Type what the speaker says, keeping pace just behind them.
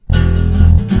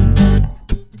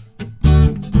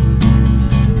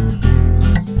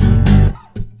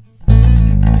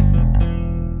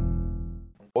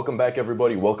back,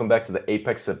 everybody. Welcome back to the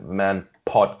Apex of Man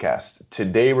podcast.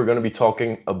 Today, we're going to be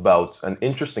talking about an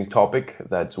interesting topic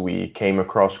that we came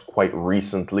across quite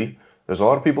recently. There's a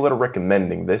lot of people that are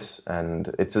recommending this,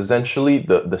 and it's essentially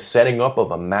the setting up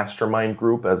of a mastermind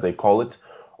group, as they call it,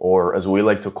 or as we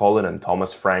like to call it, and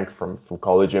Thomas Frank from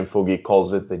College Info Geek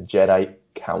calls it the Jedi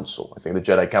Council. I think the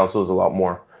Jedi Council is a lot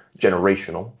more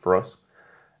generational for us,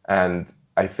 and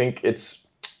I think it's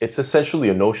essentially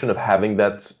a notion of having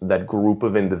that group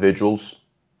of individuals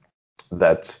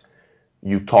that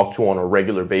you talk to on a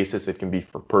regular basis. It can be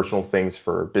for personal things,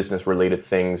 for business related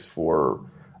things, for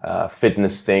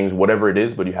fitness things, whatever it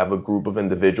is, but you have a group of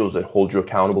individuals that hold you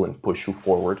accountable and push you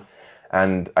forward.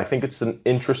 And I think it's an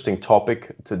interesting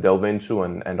topic to delve into,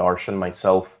 and Arsh and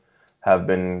myself have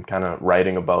been kind of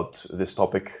writing about this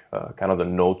topic, kind of the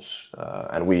notes,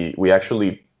 and we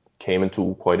actually came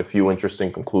into quite a few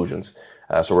interesting conclusions.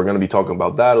 So we're going to be talking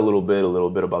about that a little bit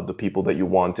about the people that you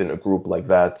want in a group like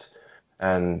that,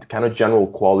 and kind of general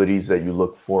qualities that you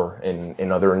look for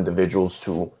in other individuals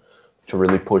to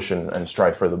really push and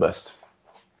strive for the best.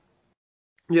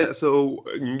 Yeah, so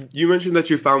you mentioned that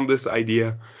you found this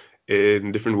idea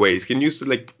in different ways. Can you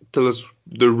tell us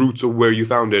the roots of where you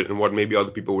found it and what maybe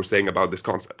other people were saying about this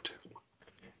concept?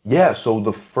 Yeah, so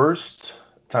the first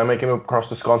time I came across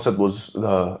this concept was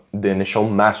the initial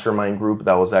mastermind group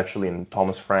that was actually in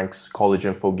Thomas Frank's College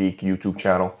Info Geek YouTube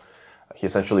channel. He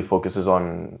essentially focuses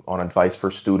on advice for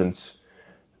students,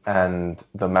 and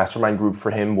the mastermind group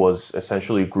for him was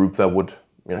essentially a group that would,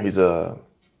 he's a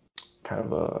kind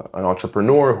of an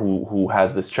entrepreneur who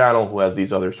has this channel, who has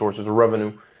these other sources of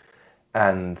revenue,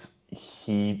 and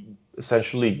he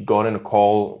essentially got in a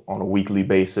call on a weekly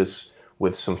basis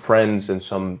with some friends and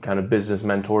some kind of business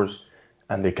mentors,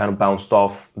 and they kind of bounced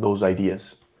off those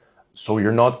ideas. So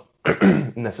you're not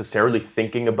necessarily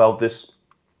thinking about this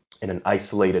in an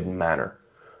isolated manner.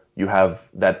 You have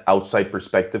that outside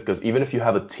perspective, because even if you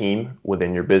have a team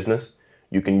within your business,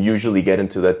 you can usually get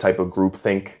into that type of group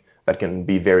think that can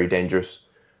be very dangerous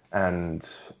and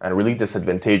really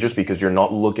disadvantageous, because you're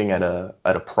not looking at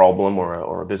a problem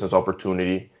or a business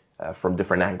opportunity from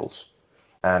different angles.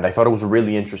 And I thought it was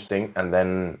really interesting. And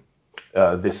then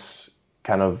this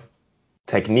kind of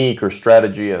technique or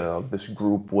strategy of this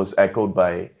group was echoed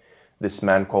by this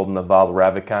man called Naval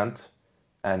Ravikant,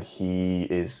 and he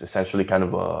is essentially kind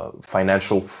of a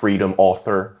financial freedom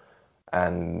author,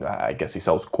 and I guess he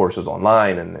sells courses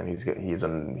online, and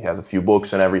he has a few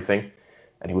books and everything,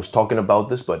 and he was talking about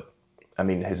this. But I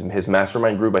mean, his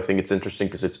mastermind group, I think it's interesting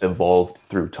because it's evolved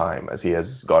through time as he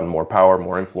has gotten more power,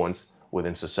 more influence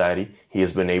within society. He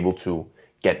has been able to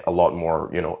get a lot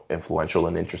more, influential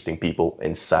and interesting people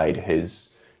inside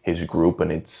his group,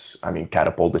 and it's,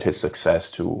 catapulted his success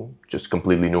to just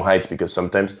completely new heights. Because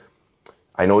sometimes,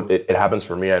 I know it happens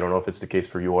for me, I don't know if it's the case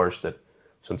for you, Arsh, that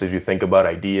sometimes you think about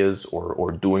ideas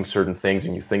or doing certain things,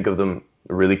 and you think of them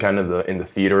really kind of in the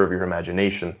theater of your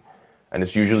imagination, and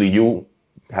it's usually you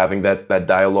having that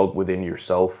dialogue within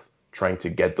yourself, trying to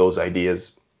get those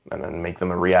ideas and then make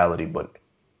them a reality. But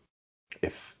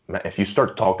if you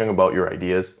start talking about your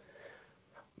ideas,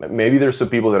 maybe there's some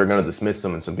people that are going to dismiss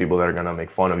them and some people that are going to make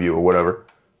fun of you or whatever,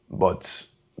 but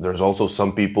there's also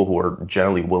some people who are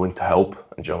generally willing to help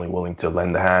and generally willing to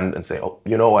lend a hand and say,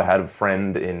 oh, I had a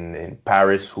friend in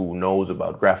Paris who knows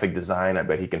about graphic design. I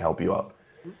bet he can help you out.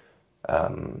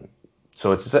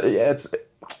 So it's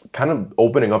kind of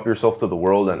opening up yourself to the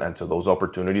world and to those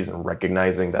opportunities, and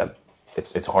recognizing that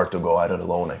it's hard to go at it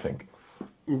alone, I think.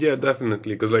 Yeah,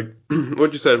 definitely. Because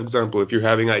what you said, for example, if you're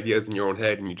having ideas in your own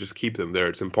head and you just keep them there,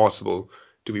 it's impossible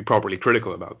to be properly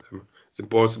critical about them. It's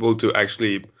impossible to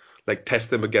actually test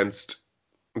them against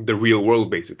the real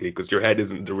world, basically, because your head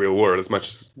isn't the real world as much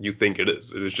as you think it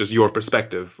is. It is just your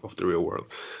perspective of the real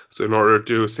world. So in order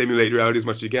to simulate reality as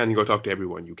much as you can, you go talk to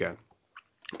everyone you can.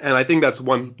 And I think that's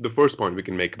the first point we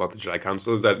can make about the Jedi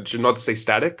Council, is that it should not stay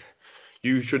static.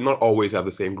 You should not always have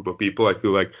the same group of people. I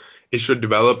feel like it should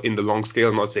develop in the long scale.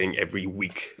 I'm not saying every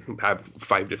week have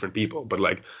 5 different people, but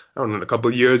I don't know, in a couple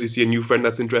of years, you see a new friend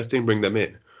that's interesting, bring them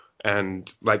in.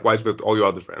 And likewise with all your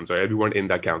other friends, right? Everyone in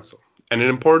that council. And an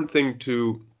important thing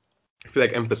to, I feel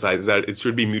emphasize is that it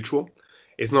should be mutual.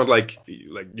 It's not like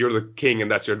you're the king and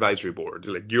that's your advisory board.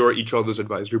 You're each other's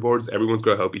advisory boards. Everyone's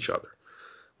going to help each other,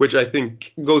 which I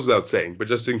think goes without saying, but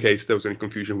just in case there was any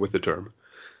confusion with the term.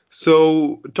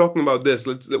 So talking about this,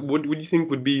 what do you think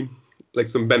would be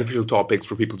some beneficial topics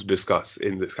for people to discuss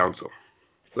in this council?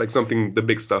 The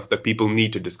big stuff that people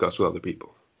need to discuss with other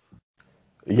people.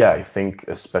 Yeah, I think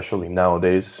especially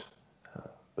nowadays,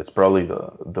 it's probably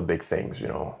the big things,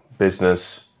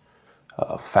 business,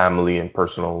 family and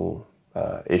personal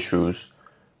issues.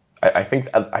 I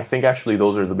think actually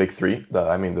those are the big three.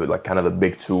 Like kind of the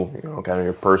big two. Kind of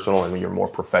your personal and your more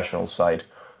professional side.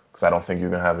 Because I don't think you're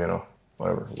gonna have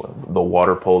whatever the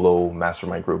water polo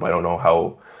mastermind group. I don't know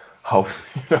how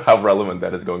how relevant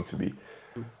that is going to be.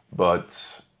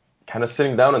 But kind of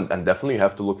sitting down and definitely you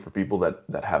have to look for people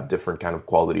that have different kind of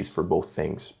qualities for both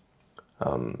things.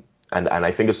 And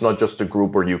I think it's not just a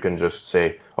group where you can just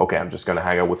say, okay, I'm just gonna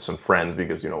hang out with some friends,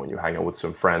 because when you hang out with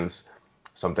some friends,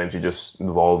 sometimes you just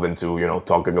evolve into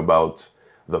talking about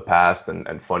the past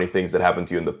and funny things that happened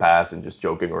to you in the past and just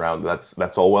joking around.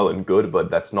 That's all well and good, but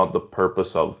that's not the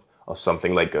purpose of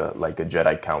something like a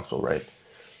Jedi Council, right?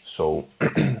 So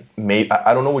maybe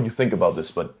I don't know what you think about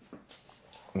this, but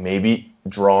maybe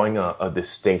drawing a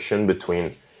distinction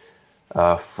between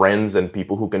friends and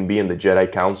people who can be in the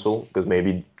Jedi Council, because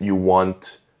maybe you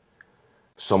want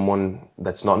someone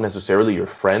that's not necessarily your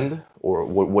friend, or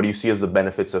what do you see as the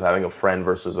benefits of having a friend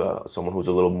versus someone who's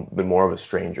a little bit more of a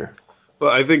stranger?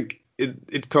 Well, I think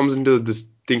it comes into the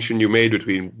distinction you made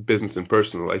between business and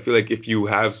personal. I feel like if you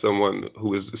have someone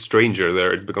who is a stranger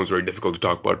there, it becomes very difficult to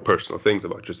talk about personal things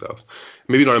about yourself.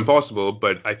 Maybe not impossible,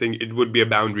 but I think it would be a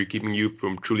boundary keeping you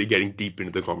from truly getting deep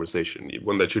into the conversation,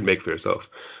 one that you'd make for yourself.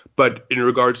 But in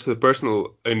regards to the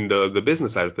personal and the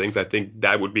business side of things, I think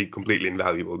that would be completely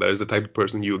invaluable. That is the type of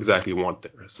person you exactly want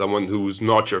there. Someone who's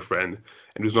not your friend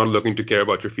and who's not looking to care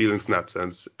about your feelings in that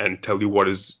sense and tell you what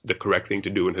is the correct thing to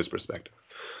do in his perspective.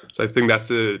 So I think that's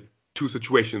the two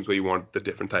situations where you want the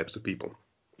different types of people.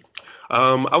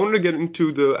 I wanted to get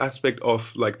into the aspect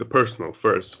of like the personal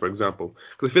first, for example,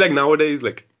 because I feel like nowadays,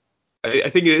 like I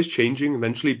think it is changing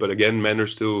eventually, but again, men are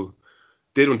still,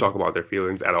 they don't talk about their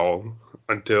feelings at all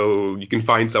until you can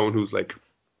find someone who's like,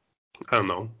 I don't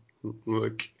know,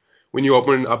 like when you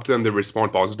open up to them, they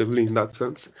respond positively in that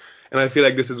sense. And I feel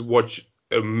like this is what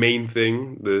a main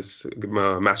thing this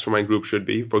mastermind group should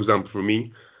be. For example, for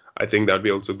me, I think that'd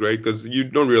be also great because you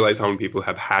don't realize how many people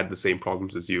have had the same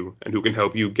problems as you and who can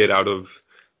help you get out of,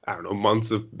 I don't know,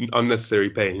 months of unnecessary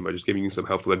pain by just giving you some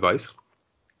helpful advice.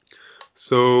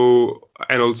 So,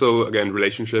 and also, again,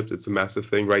 relationships, it's a massive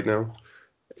thing right now.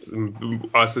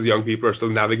 Us as young people are still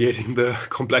navigating the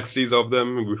complexities of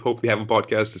them. We hopefully have a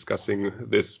podcast discussing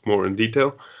this more in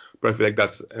detail. But I feel like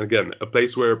that's, again, a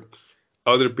place where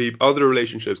other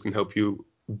relationships can help you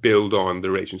build on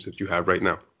the relationships you have right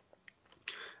now.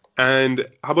 And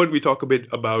how about we talk a bit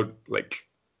about like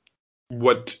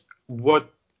what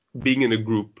being in a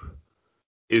group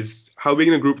is, how being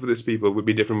in a group with these people would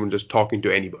be different from just talking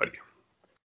to anybody.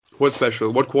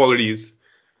 What qualities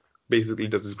basically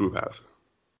does this group have?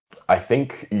 I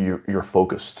think you're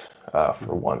focused,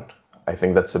 for one. I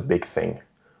think that's a big thing,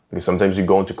 because sometimes you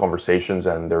go into conversations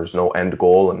and there's no end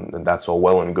goal, and that's all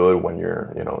well and good when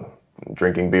you're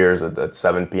drinking beers at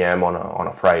 7 p.m. on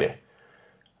a Friday,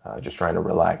 just trying to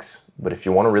relax. But if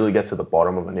you want to really get to the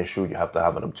bottom of an issue, you have to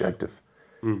have an objective.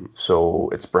 Mm-hmm. So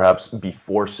it's perhaps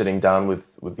before sitting down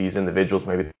with these individuals,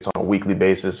 maybe it's on a weekly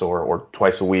basis or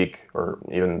twice a week or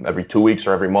even every 2 weeks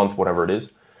or every month, whatever it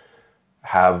is,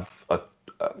 have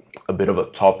a bit of a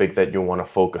topic that you want to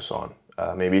focus on.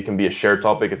 Maybe it can be a shared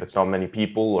topic if it's not many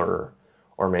people, or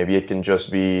maybe it can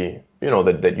just be,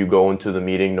 that you go into the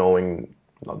meeting knowing,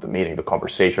 not the meeting, the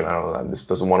conversation. I don't know, this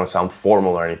doesn't want to sound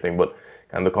formal or anything, but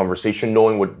kind of the conversation,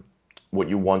 knowing what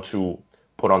you want to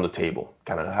put on the table,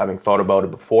 kind of having thought about it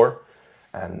before,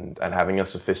 and having a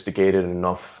sophisticated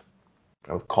enough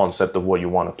of concept of what you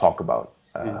want to talk about.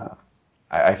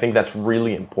 I think that's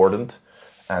really important,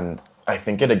 and I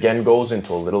think it again goes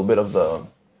into a little bit of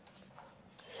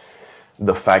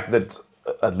the fact that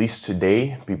at least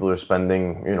today people are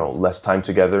spending less time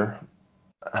together.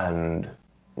 And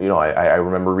I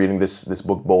remember reading this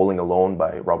book, Bowling Alone,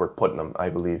 by Robert Putnam, I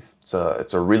believe. It's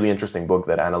a really interesting book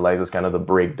that analyzes kind of the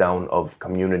breakdown of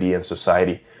community and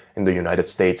society in the United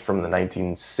States from the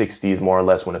 1960s, more or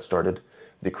less, when it started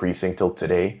decreasing till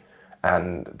today.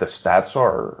 And the stats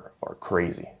are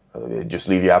crazy. They just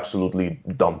leave you absolutely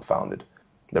dumbfounded.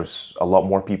 There's a lot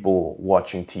more people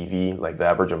watching TV. Like the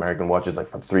average American watches like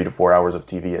from 3 to 4 hours of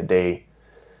TV a day.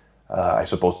 I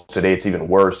suppose today it's even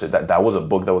worse. That was a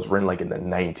book that was written like in the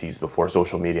 90s before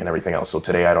social media and everything else. So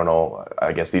today, I don't know.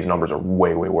 I guess these numbers are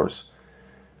way, way worse.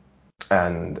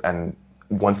 And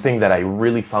one thing that I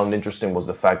really found interesting was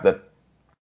the fact that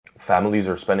families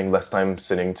are spending less time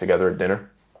sitting together at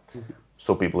dinner.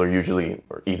 So people are usually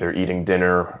either eating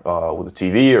dinner with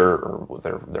the TV or with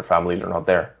their families are not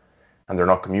there, and they're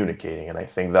not communicating. And I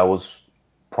think that was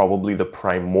probably the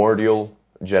primordial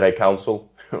Jedi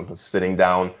Council, sitting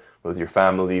down with your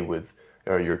family, with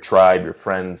your tribe, your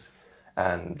friends,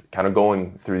 and kind of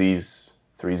going through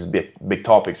these big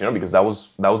topics, because that was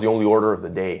the only order of the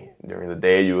day. During the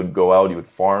day, you would go out, you would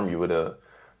farm, you would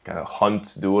kind of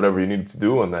hunt, do whatever you needed to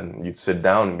do, and then you'd sit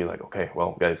down and be like, okay,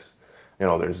 well, guys,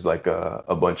 there's like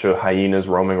a bunch of hyenas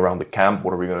roaming around the camp.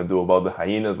 What are we gonna do about the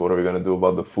hyenas? What are we gonna do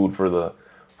about the food for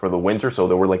the winter? So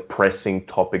there were like pressing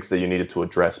topics that you needed to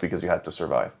address because you had to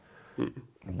survive.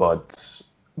 But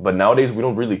nowadays we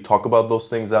don't really talk about those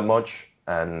things that much,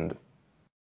 and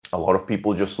a lot of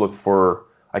people just look for,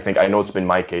 I know it's been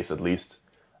my case at least,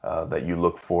 that you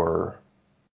look for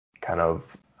kind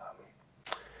of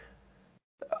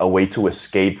a way to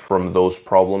escape from those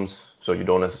problems. So you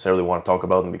don't necessarily want to talk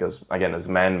about them because, again, as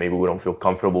men, maybe we don't feel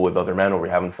comfortable with other men, or we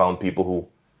haven't found people who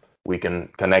we can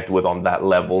connect with on that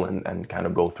level and kind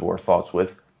of go through our thoughts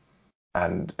with.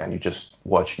 And you just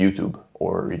watch YouTube,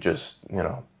 or you just,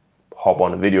 hop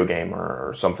on a video game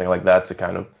or something like that to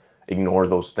kind of ignore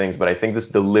those things. But I think this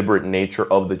deliberate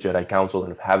nature of the Jedi Council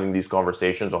and of having these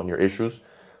conversations on your issues,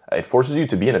 it forces you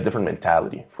to be in a different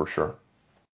mentality for sure.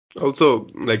 Also,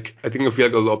 like, I feel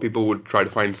like a lot of people would try to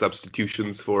find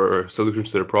substitutions for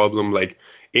solutions to their problem, like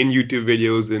in YouTube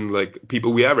videos, in like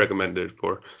people we have recommended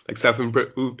for like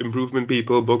self-improvement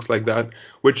people, books like that,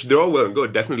 which they're all well and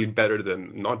good, definitely better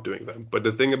than not doing them. But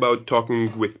the thing about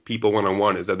talking with people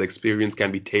one-on-one is that the experience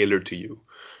can be tailored to you.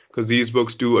 Because these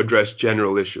books do address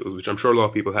general issues, which I'm sure a lot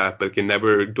of people have, but can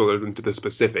never delve into the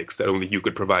specifics that only you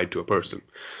could provide to a person.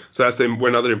 So that's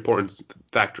another important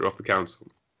factor of the council.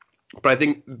 But I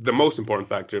think the most important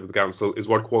factor of the council is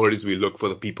what qualities we look for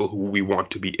the people who we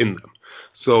want to be in them.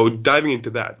 So diving into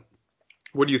that,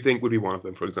 what do you think would be one of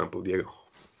them, for example, Diego?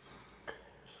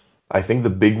 I think the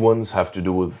big ones have to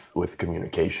do with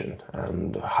communication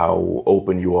and how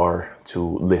open you are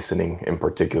to listening in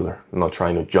particular. Not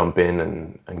trying to jump in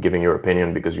and giving your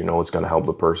opinion because it's going to help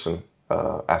the person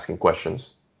asking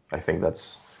questions. I think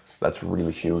that's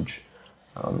really huge.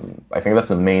 I think that's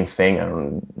the main thing.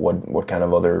 And what kind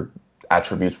of other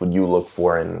attributes would you look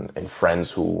for in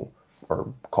friends who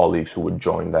or colleagues who would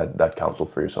join that council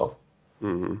for yourself?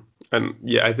 Mm-hmm. And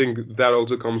yeah, I think that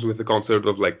also comes with the concept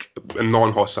of like a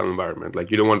non-hostile environment.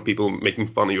 Like you don't want people making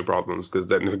fun of your problems because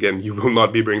then again you will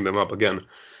not be bringing them up again.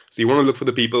 So you want to look for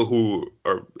the people who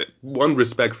are one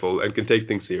respectful and can take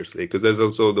things seriously, because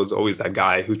there's always that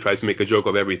guy who tries to make a joke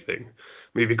of everything,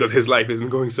 maybe because his life isn't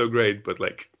going so great, but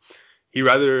like he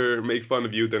rather make fun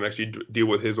of you than actually deal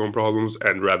with his own problems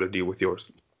and rather deal with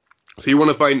yours. So you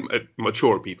want to find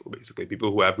mature people, basically,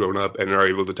 people who have grown up and are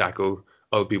able to tackle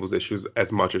other people's issues as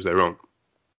much as their own.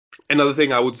 Another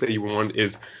thing I would say you want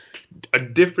is a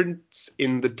difference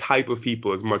in the type of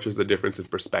people as much as the difference in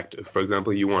perspective. For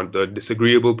example, you want the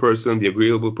disagreeable person, the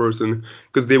agreeable person,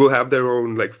 because they will have their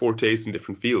own like fortes in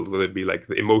different fields, whether it be like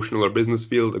the emotional or business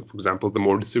field. Like, for example, the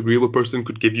more disagreeable person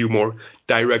could give you more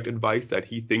direct advice that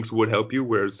he thinks would help you,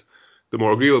 whereas the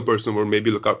more agreeable person will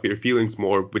maybe look out for your feelings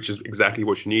more, which is exactly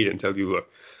what you need, and tell you, look,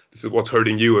 this is what's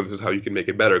hurting you and this is how you can make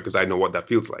it better because I know what that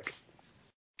feels like.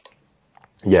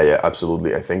 Yeah,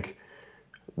 absolutely. I think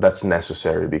that's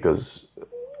necessary because,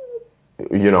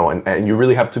 and you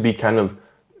really have to be kind of,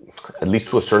 at least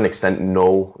to a certain extent,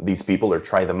 know these people or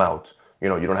try them out. You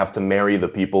don't have to marry the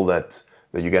people that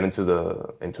you get into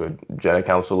a Jedi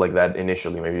Council like that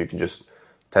initially. Maybe you can just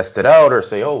test it out or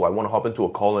say, oh, I want to hop into a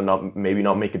call and maybe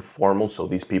not make it formal, so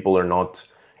these people are not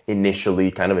initially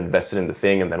kind of invested in the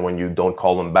thing, and then when you don't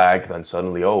call them back, then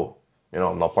suddenly,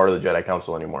 I'm not part of the Jedi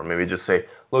Council anymore. Maybe just say,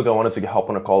 look, I wanted to hop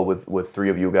on a call with three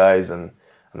of you guys and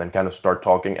then kind of start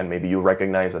talking, and maybe you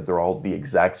recognize that they're all the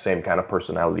exact same kind of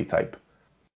personality type.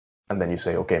 And then you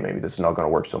say, okay, maybe this is not going to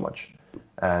work so much.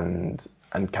 And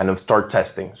kind of start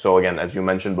testing. So again, as you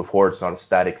mentioned before, it's not a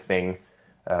static thing.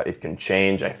 It can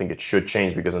change. I think it should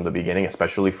change because in the beginning,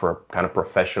 especially for a kind of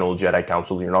professional Jedi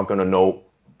Council, you're not going to know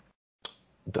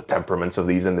the temperaments of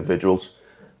these individuals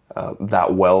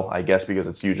that well, I guess, because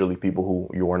it's usually people who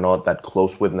you are not that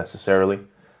close with necessarily.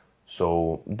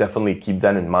 So definitely keep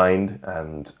that in mind.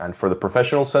 And for the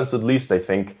professional sense, at least, I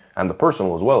think, and the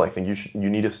personal as well, I think you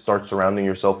need to start surrounding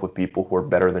yourself with people who are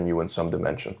better than you in some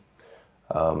dimension.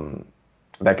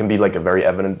 That can be like a very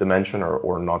evident dimension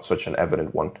or not such an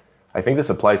evident one. I think this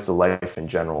applies to life in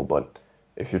general, but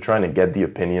if you're trying to get the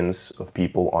opinions of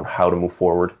people on how to move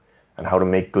forward and how to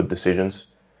make good decisions,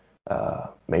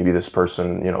 maybe this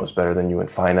person, is better than you in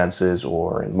finances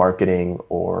or in marketing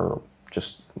or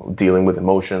just dealing with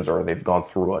emotions, or they've gone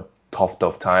through a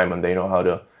tough time and they know how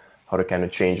to kind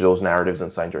of change those narratives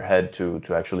inside your head to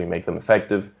actually make them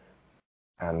effective.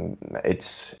 And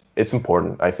it's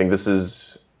important. I think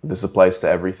this applies to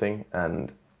everything,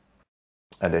 and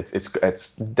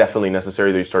it's definitely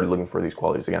necessary that you start looking for these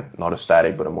qualities again, not a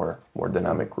static but a more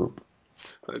dynamic group.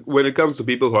 When it comes to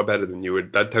people who are better than you,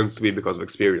 that tends to be because of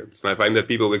experience. And I find that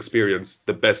people with experience,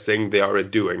 the best thing they are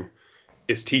at doing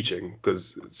is teaching,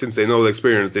 because since they know the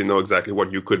experience, they know exactly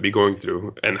what you could be going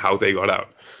through and how they got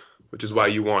out, which is why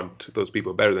you want those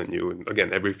people better than you. And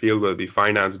again, every field, whether it be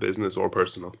finance, business, or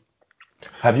personal.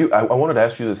 I wanted to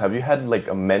ask you this. Have you had like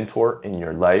a mentor in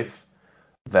your life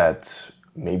that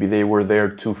maybe they were there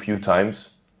too few times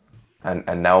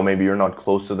and now maybe you're not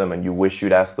close to them and you wish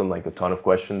you'd asked them like a ton of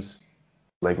questions?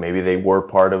 Like maybe they were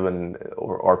part of an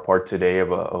or are part today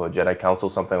of a Jedi Council,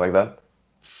 something like that?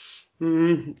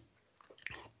 Mm,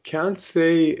 can't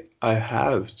say I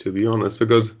have, to be honest,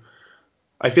 because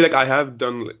I feel like I have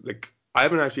done like I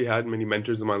haven't actually had many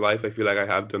mentors in my life. I feel like I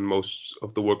have done most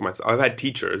of the work myself. I've had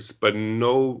teachers, but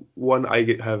no one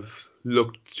have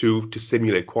looked to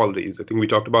simulate qualities. I think we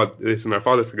talked about this in our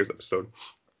father figures episode.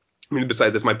 I mean,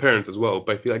 besides this, my parents as well.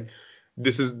 But I feel like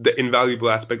this is the invaluable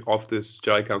aspect of this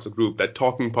Jedi Council group. That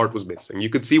talking part was missing. You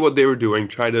could see what they were doing,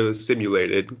 try to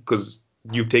simulate it, because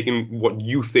you've taken what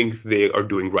you think they are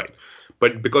doing right.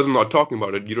 But because I'm not talking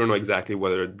about it, you don't know exactly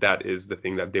whether that is the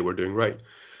thing that they were doing right.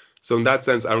 So in that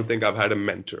sense, I don't think I've had a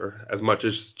mentor as much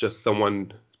as just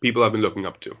someone people I've been looking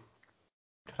up to.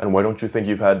 And why don't you think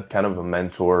you've had kind of a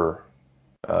mentor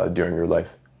during your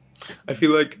life? I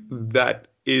feel like that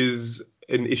is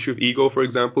an issue of ego, for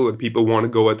example, and people want to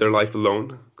go at their life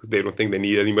alone because they don't think they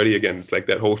need anybody. Again, it's like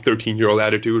that whole 13-year-old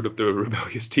attitude of the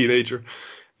rebellious teenager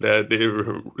that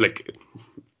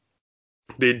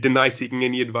they deny seeking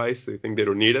any advice. They think they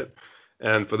don't need it.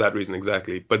 And for that reason,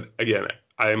 exactly. But again,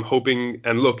 I am hoping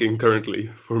and looking currently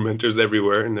for mentors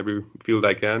everywhere in every field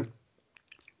I can,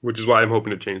 which is why I'm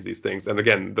hoping to change these things. And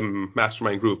again, the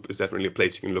mastermind group is definitely a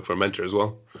place you can look for a mentor as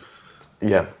well.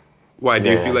 Yeah, Why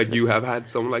do you yeah, feel yeah. like you have had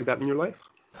someone like that in your life?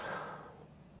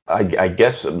 I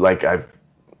guess like I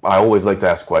always like to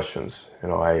ask questions, you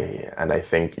know. I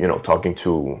think talking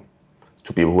to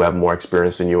people who have more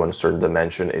experience than you in a certain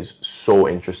dimension is so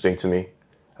interesting to me.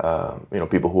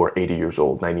 People who are 80 years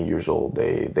old, 90 years old,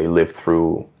 they lived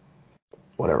through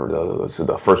whatever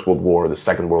the First World War, the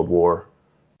Second World War.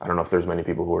 I don't know if there's many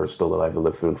people who are still alive that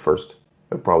lived through the first.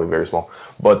 They're probably very small,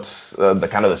 but the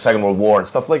kind of the Second World War and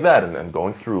stuff like that, and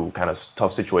going through kind of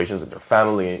tough situations in their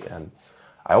family. And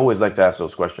I always like to ask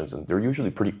those questions, and they're usually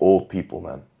pretty old people,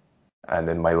 man. And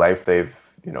in my life, they've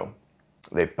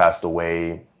passed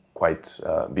away quite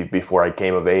before I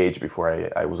came of age, before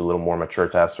I was a little more mature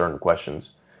to ask certain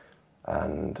questions.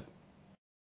 And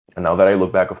now that I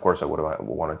look back, of course, I would have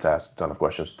wanted to ask a ton of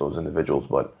questions to those individuals.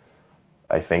 But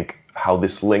I think how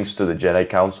this links to the Jedi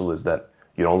Council is that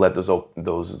you don't let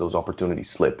those opportunities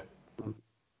slip.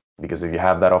 Because if you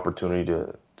have that opportunity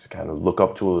to kind of look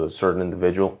up to a certain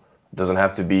individual, it doesn't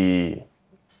have to be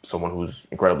someone who's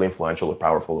incredibly influential or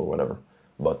powerful or whatever,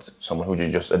 but someone who you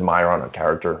just admire on a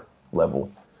character level,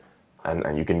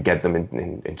 and you can get them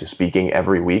into speaking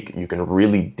every week. You can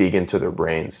really dig into their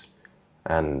brains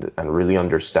and really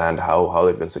understand how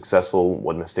they've been successful,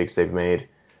 what mistakes they've made,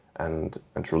 and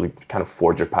truly kind of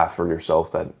forge a path for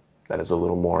yourself that is a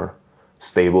little more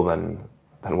stable than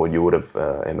what you would have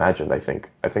imagined. I think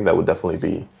that would definitely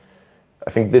be. I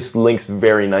think this links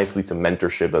very nicely to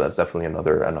mentorship, but that's definitely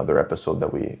another episode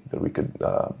that we could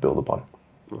build upon.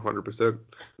 100%.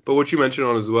 But what you mentioned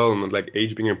on as well, and like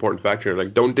age being an important factor,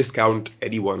 like don't discount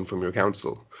anyone from your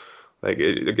council. Like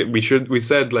we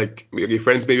said like your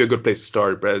friends may be a good place to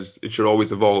start, but as it should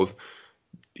always evolve.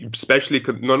 Especially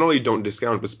not only don't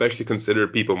discount, but especially consider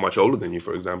people much older than you.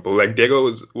 For example, like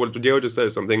what Diego just said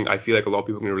is something I feel like a lot of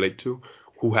people can relate to,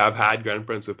 who have had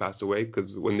grandparents who have passed away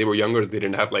because when they were younger they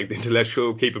didn't have like the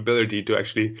intellectual capability to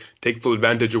actually take full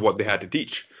advantage of what they had to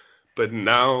teach. But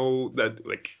now that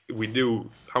like we do,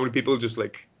 how many people just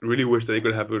like really wish that they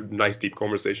could have a nice deep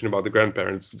conversation about the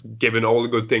grandparents, given all the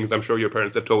good things I'm sure your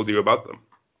parents have told you about them.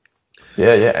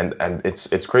 Yeah, yeah, and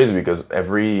it's crazy because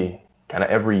every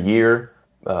year,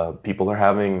 people are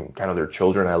having kind of their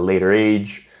children at a later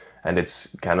age, and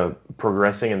it's kind of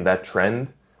progressing in that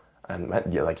trend. And man,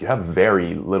 yeah, like you have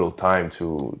very little time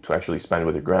to actually spend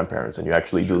with your grandparents, and you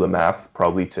actually do the math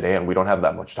probably today, and we don't have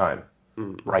that much time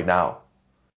Mm. right now.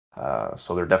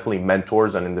 So they're definitely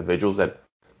mentors and individuals that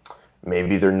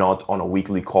maybe they're not on a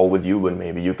weekly call with you, but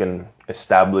maybe you can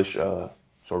establish a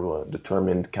sort of a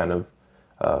determined kind of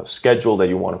schedule that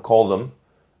you want to call them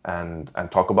and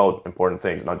talk about important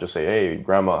things, not just say, hey,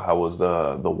 grandma, how was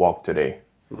the walk today?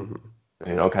 Mhm.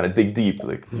 Kind of dig deep.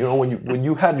 Like, when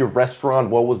you had your restaurant,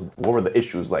 what were the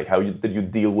issues like? Did you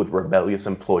deal with rebellious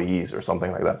employees or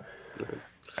something like that? Right.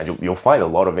 And you'll find a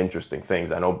lot of interesting things.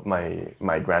 I know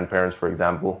my grandparents, for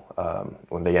example,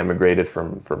 when they emigrated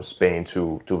from Spain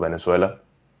to Venezuela,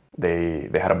 they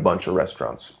had a bunch of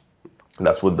restaurants. And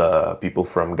that's what the people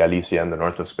from Galicia and the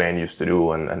north of Spain used to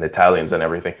do, and Italians and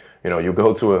everything. You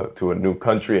go to a new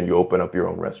country and you open up your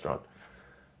own restaurant.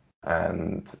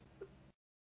 And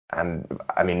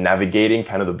I mean, navigating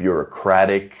kind of the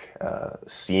bureaucratic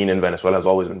scene in Venezuela has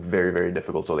always been very, very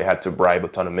difficult. So they had to bribe a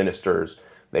ton of ministers.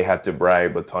 They had to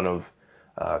bribe a ton of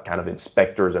kind of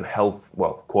inspectors and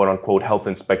quote unquote health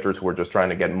inspectors who were just trying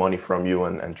to get money from you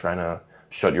and trying to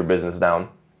shut your business down.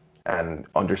 And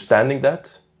understanding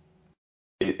that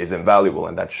is invaluable,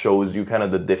 and that shows you kind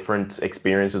of the different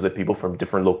experiences that people from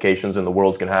different locations in the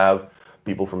world can have.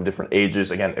 People from different ages,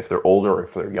 again, if they're older or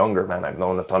if they're younger, man, I've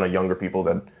known a ton of younger people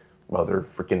that, well, they're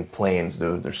freaking planes,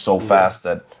 dude. They're so fast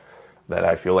that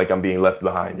I feel like I'm being left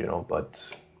behind,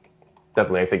 But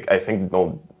definitely, I think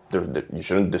no, you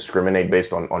shouldn't discriminate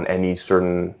based on any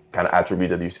certain kind of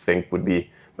attribute that you think would be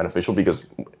beneficial, because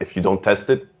if you don't test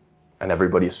it, and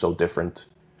everybody is so different,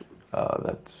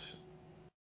 that's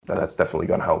definitely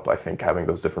gonna help. I think having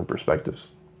those different perspectives.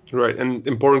 Right, and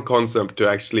important concept to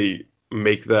actually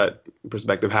make that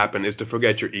perspective happen is to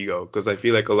forget your ego, because I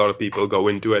feel like a lot of people go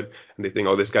into it and they think,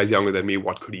 oh, this guy's younger than me,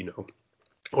 what could he know?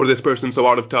 Or this person's so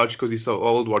out of touch because he's so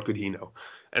old, what could he know?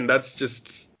 And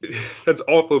that's that's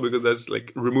awful, because that's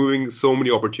like removing so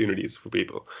many opportunities for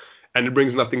people, and it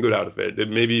brings nothing good out of it. It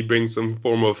maybe brings some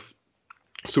form of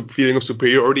feeling of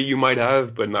superiority you might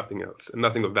have, but nothing else, and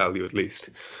nothing of value at least.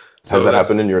 Has that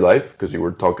happened in your life? Because you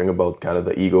were talking about kind of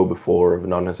the ego before, of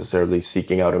not necessarily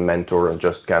seeking out a mentor and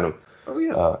just kind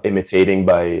of imitating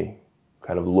by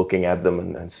kind of looking at them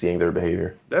and seeing their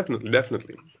behavior.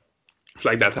 Definitely.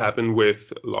 Like that's happened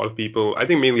with a lot of people. I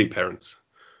think mainly parents.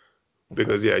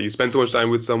 Because you spend so much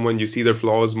time with someone, you see their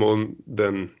flaws more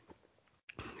than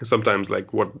sometimes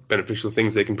like what beneficial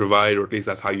things they can provide, or at least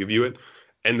that's how you view it.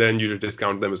 And then you just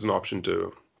discount them as an option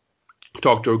to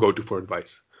talk to or go to for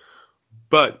advice.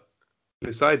 But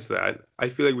besides that, I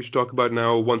feel like we should talk about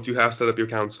now, once you have set up your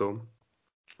council,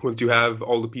 once you have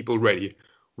all the people ready,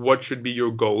 what should be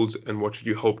your goals and what should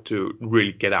you hope to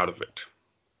really get out of it?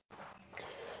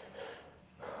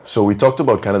 So we talked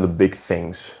about kind of the big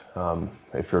things.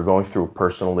 If you're going through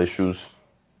personal issues,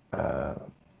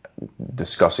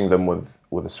 discussing them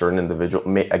with a certain individual,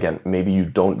 maybe you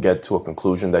don't get to a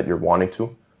conclusion that you're wanting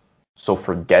to. So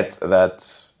forget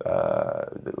that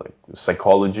like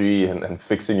psychology and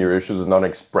fixing your issues is not an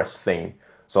express thing.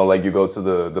 So like you go to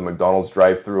the McDonald's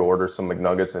drive-through, order some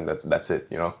McNuggets, and that's it.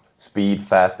 Speed,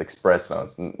 fast, express. No,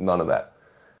 it's none of that.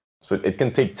 So it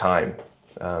can take time.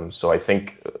 So I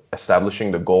think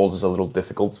establishing the goals is a little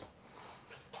difficult,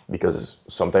 because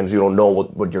sometimes you don't know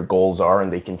what your goals are,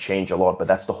 and they can change a lot. But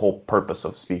that's the whole purpose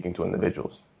of speaking to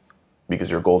individuals, because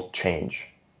your goals change,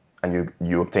 and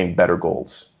you obtain better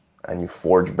goals, and you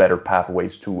forge better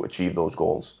pathways to achieve those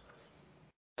goals.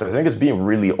 So I think it's being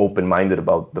really open-minded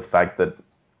about the fact that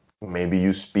maybe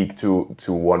you speak to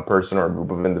one person or a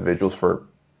group of individuals for,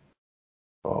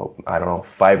 I don't know,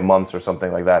 5 months or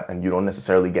something like that, and you don't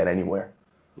necessarily get anywhere.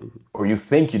 Mm-hmm. Or you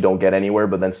think you don't get anywhere,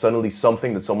 but then suddenly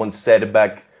something that someone said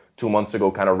back 2 months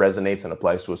ago kind of resonates and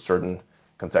applies to a certain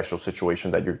contextual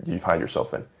situation that you find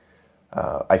yourself in.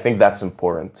 I think that's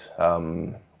important.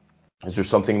 Is there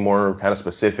something more kind of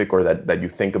specific, or that you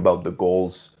think about the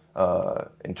goals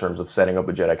in terms of setting up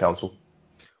a Jedi Council?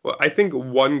 Well, I think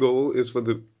one goal is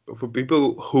for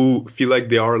people who feel like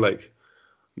they are like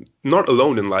not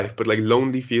alone in life, but like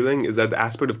lonely feeling, is that the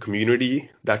aspect of community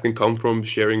that can come from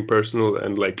sharing personal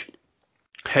and like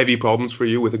heavy problems for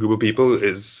you with a group of people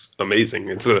is amazing.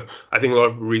 I think a lot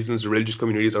of reasons religious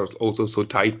communities are also so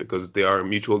tight, because they are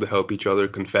mutual to help each other,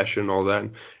 confession, all that.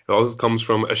 It also comes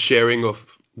from a sharing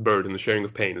of burden, a sharing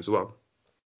of pain as well.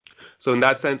 So in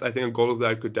that sense, I think a goal of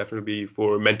that could definitely be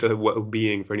for mental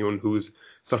well-being, for anyone who's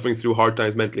suffering through hard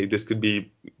times mentally. This could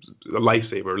be a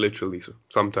lifesaver, literally,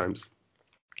 sometimes.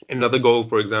 Another goal,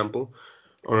 for example,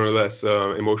 on a less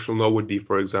emotional note, would be,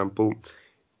 for example,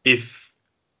 if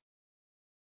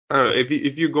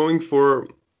you're going for,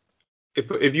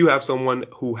 if you have someone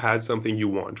who has something you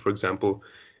want, for example,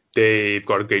 they've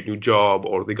got a great new job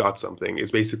or they got something,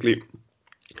 it's basically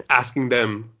asking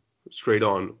them straight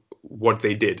on what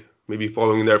they did, maybe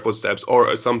following in their footsteps,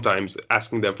 or sometimes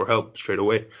asking them for help straight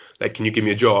away. Like, can you give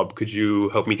me a job? Could you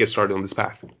help me get started on this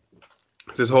path?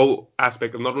 This whole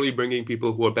aspect of not only bringing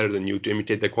people who are better than you to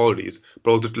imitate their qualities,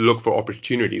 but also to look for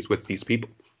opportunities with these people.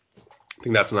 I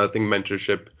think that's another thing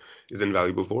mentorship is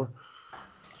invaluable for.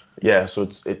 Yeah, so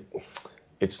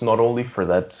it's not only for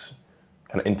that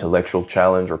kind of intellectual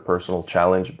challenge or personal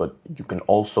challenge, but you can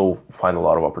also find a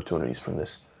lot of opportunities from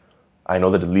this. I know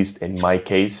that at least in my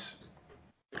case,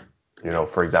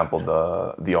 for example,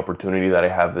 the opportunity that I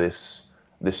have this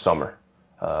this summer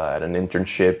at an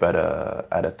internship at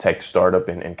a tech startup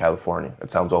in California.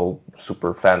 It sounds all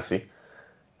super fancy,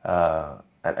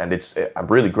 and it's I'm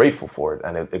really grateful for it,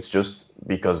 and it's just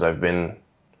because I've been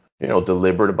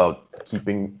deliberate about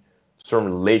keeping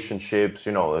certain relationships.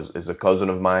 As a cousin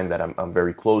of mine that I'm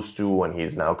very close to, and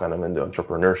he's now kind of in the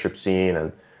entrepreneurship scene,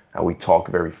 and we talk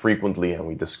very frequently, and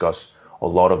we discuss a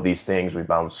lot of these things. We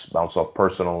bounce off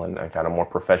personal and kind of more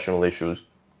professional issues.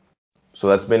 So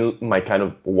that's been my kind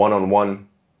of one-on-one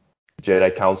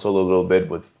Jedi counsel a little bit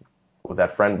with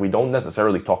that friend. We don't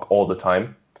necessarily talk all the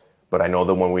time, but I know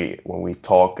that when we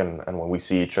talk and when we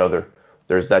see each other,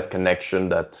 there's that connection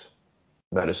that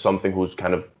is something who's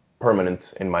kind of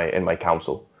permanent in my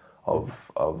counsel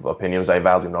of opinions I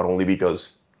value, not only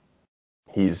because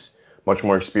he's much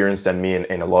more experienced than me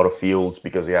in a lot of fields,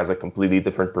 because he has a completely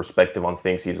different perspective on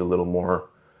things. He's a little more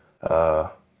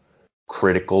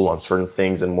critical on certain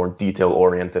things and more detail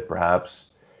oriented perhaps.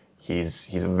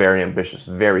 He's a very ambitious,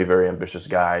 very, very ambitious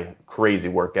guy, crazy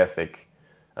work ethic,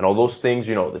 and all those things,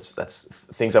 that's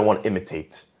things I want to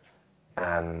imitate.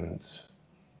 And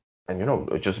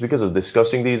just because of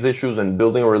discussing these issues and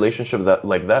building a relationship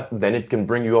like that, then it can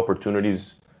bring you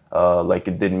opportunities like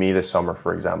it did me this summer,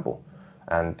 for example.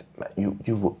 And you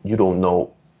don't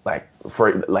know, like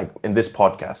in this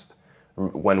podcast,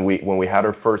 when we had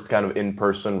our first kind of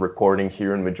in-person recording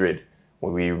here in Madrid,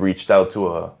 when we reached out to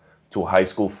a high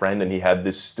school friend, and he had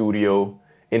this studio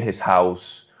in his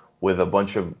house with a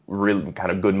bunch of really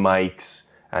kind of good mics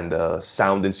and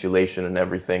sound insulation and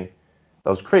everything. That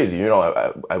was crazy.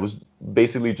 I was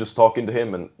basically just talking to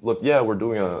him and, look, yeah, we're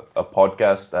doing a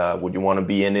podcast. Would you want to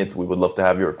be in it? We would love to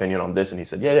have your opinion on this. And he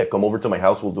said, yeah, come over to my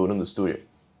house. We'll do it in the studio.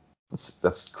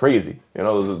 That's crazy.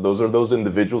 Those are those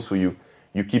individuals who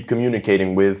you keep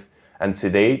communicating with. And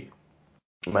today,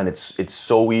 man, it's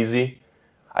so easy.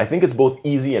 I think it's both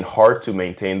easy and hard to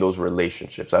maintain those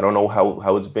relationships. I don't know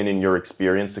how it's been in your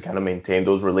experience to kind of maintain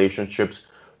those relationships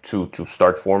to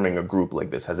start forming a group like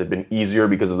this. Has it been easier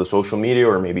because of the social media,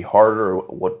 or maybe harder?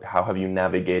 Or how have you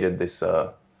navigated this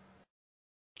kind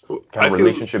of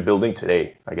relationship building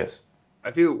today, I guess?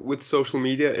 I feel with social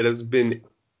media, it has been,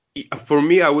 for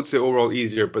me, I would say overall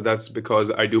easier, but that's because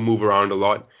I do move around a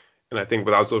lot. And I think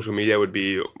without social media, it would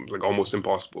be like almost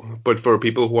impossible. But for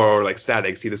people who are like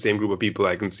static, see the same group of people,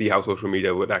 I can see how social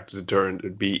media would act as a deterrent.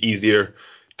 It'd be easier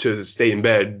to stay in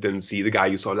bed than see the guy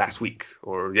you saw last week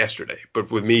or yesterday.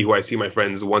 But with me, who I see my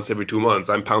friends once every 2 months,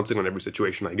 I'm pouncing on every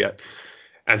situation I get.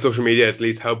 And social media at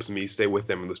least helps me stay with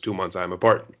them in those 2 months I'm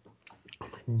apart.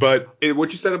 But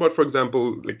what you said about, for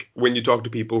example, like when you talk to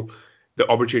people, the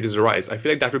opportunities arise. I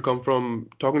feel like that would come from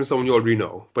talking to someone you already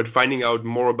know, but finding out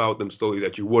more about them slowly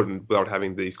that you wouldn't without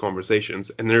having these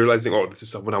conversations, and then realizing, oh, this is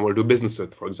someone I want to do business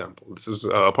with, for example. This is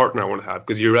a partner I want to have,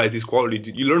 because you realize these qualities.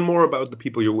 You learn more about the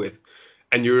people you're with,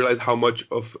 and you realize how much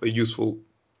of a useful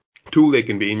tool they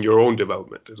can be in your own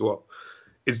development as well.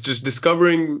 It's just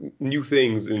discovering new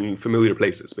things in familiar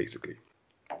places, basically.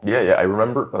 Yeah. I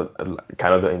remember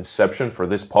kind of the inception for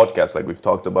this podcast, like we've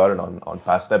talked about it on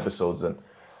past episodes, and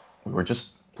we were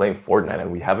just playing Fortnite,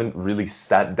 and we haven't really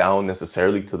sat down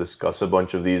necessarily to discuss a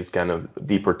bunch of these kind of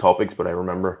deeper topics. But I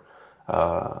remember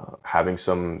having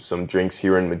some drinks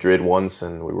here in Madrid once,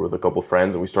 and we were with a couple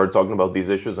friends, and we started talking about these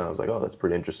issues, and I was like, oh, that's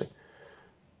pretty interesting.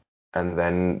 And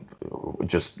then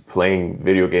just playing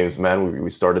video games, man, we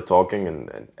started talking,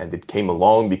 and it came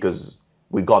along because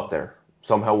we got there.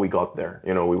 Somehow we got there.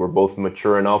 We were both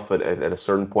mature enough at a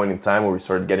certain point in time where we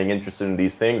started getting interested in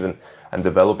these things and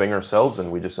developing ourselves.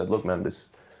 And we just said, look, man,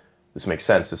 this makes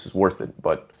sense. This is worth it.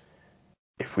 But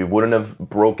if we wouldn't have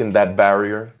broken that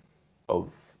barrier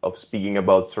of speaking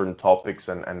about certain topics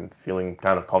and feeling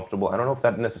kind of comfortable, I don't know if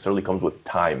that necessarily comes with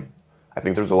time. I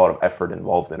think there's a lot of effort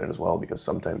involved in it as well, because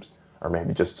sometimes, or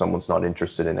maybe just someone's not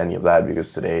interested in any of that,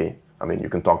 because today, I mean, you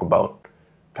can talk about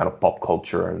kind of pop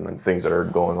culture and things that are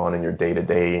going on in your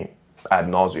day-to-day ad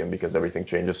nauseum, because everything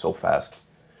changes so fast.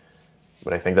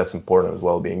 But I think that's important as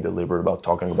well, being deliberate about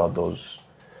talking about those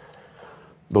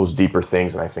deeper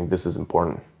things, and I think this is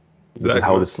important. Exactly. This is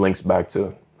how this links back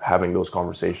to having those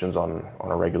conversations on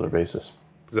a regular basis.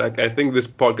 Exactly. I think this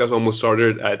podcast almost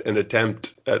started at an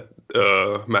attempt at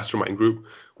a mastermind group,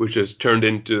 which has turned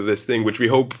into this thing, which we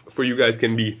hope for you guys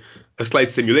can be a slight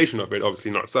simulation of it,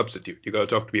 obviously not a substitute. You got to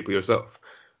talk to people yourself.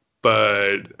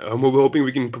 But we're hoping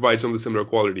we can provide some of the similar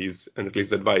qualities and at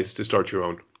least advice to start your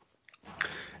own.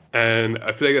 And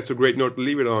I feel like that's a great note to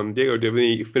leave it on. Diego, do you have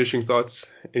any finishing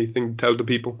thoughts? Anything to tell the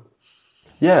people?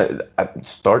 Yeah,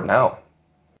 start now.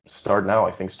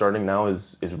 I think starting now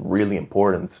is really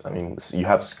important. I mean, you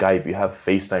have Skype, you have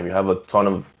FaceTime, you have a ton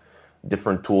of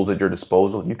different tools at your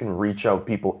disposal. You can reach out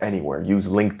people anywhere. Use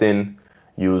LinkedIn,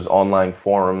 use online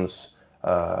forums,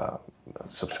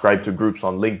 subscribe to groups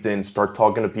on LinkedIn, start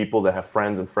talking to people that have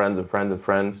friends and friends and friends and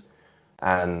friends.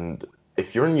 And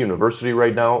if you're in university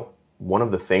right now, one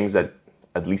of the things that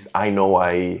at least I know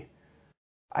I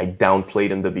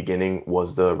downplayed in the beginning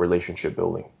was the relationship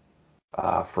building.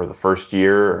 For the first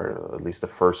year, or at least the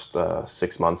first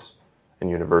 6 months in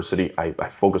university, I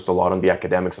focused a lot on the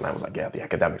academics, and I was like, yeah, the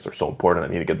academics are so important. I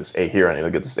need to get this A here, I need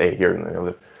to get this A here,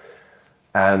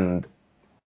 and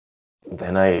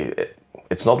then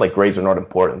it's not like grades are not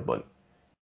important, but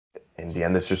in the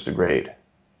end, it's just a grade.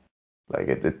 Like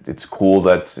it's cool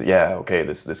that, yeah, okay,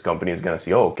 this company is gonna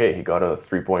see, oh, okay, he got a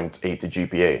 3.8 to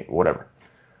GPA, whatever.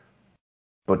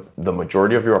 But the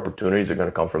majority of your opportunities are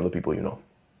gonna come from the people you know,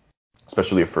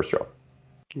 especially your first job.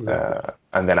 Exactly.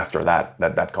 And then after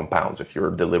that compounds if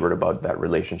you're deliberate about that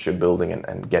relationship building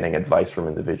and getting advice from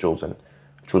individuals and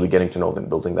truly getting to know them,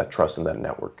 building that trust and that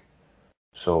network.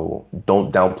 So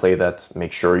don't downplay that.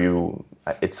 Make sure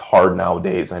it's hard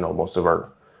nowadays. I know most of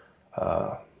our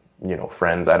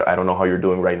friends. I don't know how you're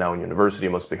doing right now in university.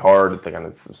 It must be hard.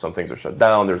 Some things are shut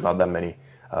down. There's not that many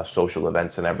social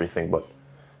events and everything, but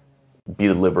be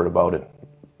deliberate about it.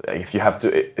 If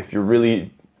you're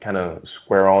really kind of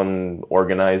square on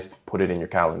organized, put it in your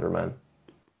calendar, man.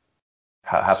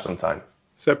 Have some time.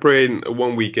 Separate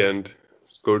one weekend,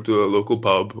 go to a local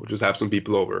pub, or just have some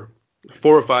people over.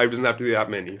 4 or 5 doesn't have to be that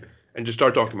many, and just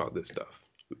start talking about this stuff.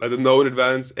 Let them know in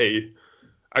advance, hey,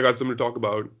 I got something to talk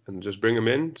about, and just bring them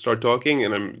in, start talking,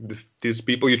 and these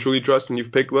people you truly trust and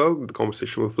you've picked well, the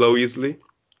conversation will flow easily,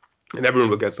 and everyone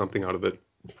will get something out of it.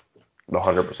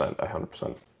 100%,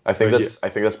 100%. I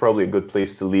think that's probably a good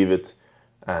place to leave it.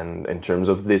 And in terms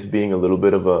of this being a little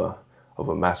bit of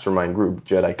a mastermind group,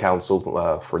 Jedi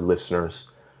Council, for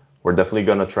listeners, we're definitely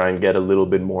gonna try and get a little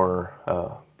bit more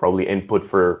probably input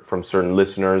from certain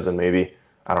listeners, and maybe,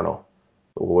 I don't know,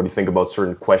 what do you think about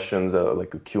certain questions,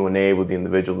 like a Q&A with the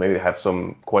individual? Maybe they have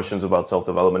some questions about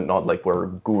self-development, not like we're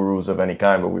gurus of any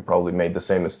kind, but we probably made the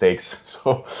same mistakes.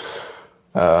 So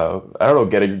I don't know,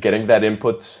 getting that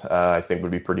input, I think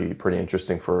would be pretty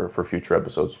interesting for future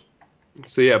episodes.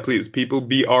 So yeah, please, people,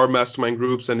 be our mastermind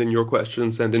group. Send in your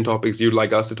questions, send in topics you'd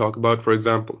like us to talk about, for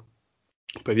example.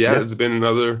 But yeah, it's been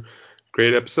another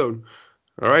great episode.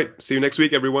 All right, see you next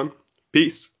week, everyone.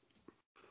 Peace.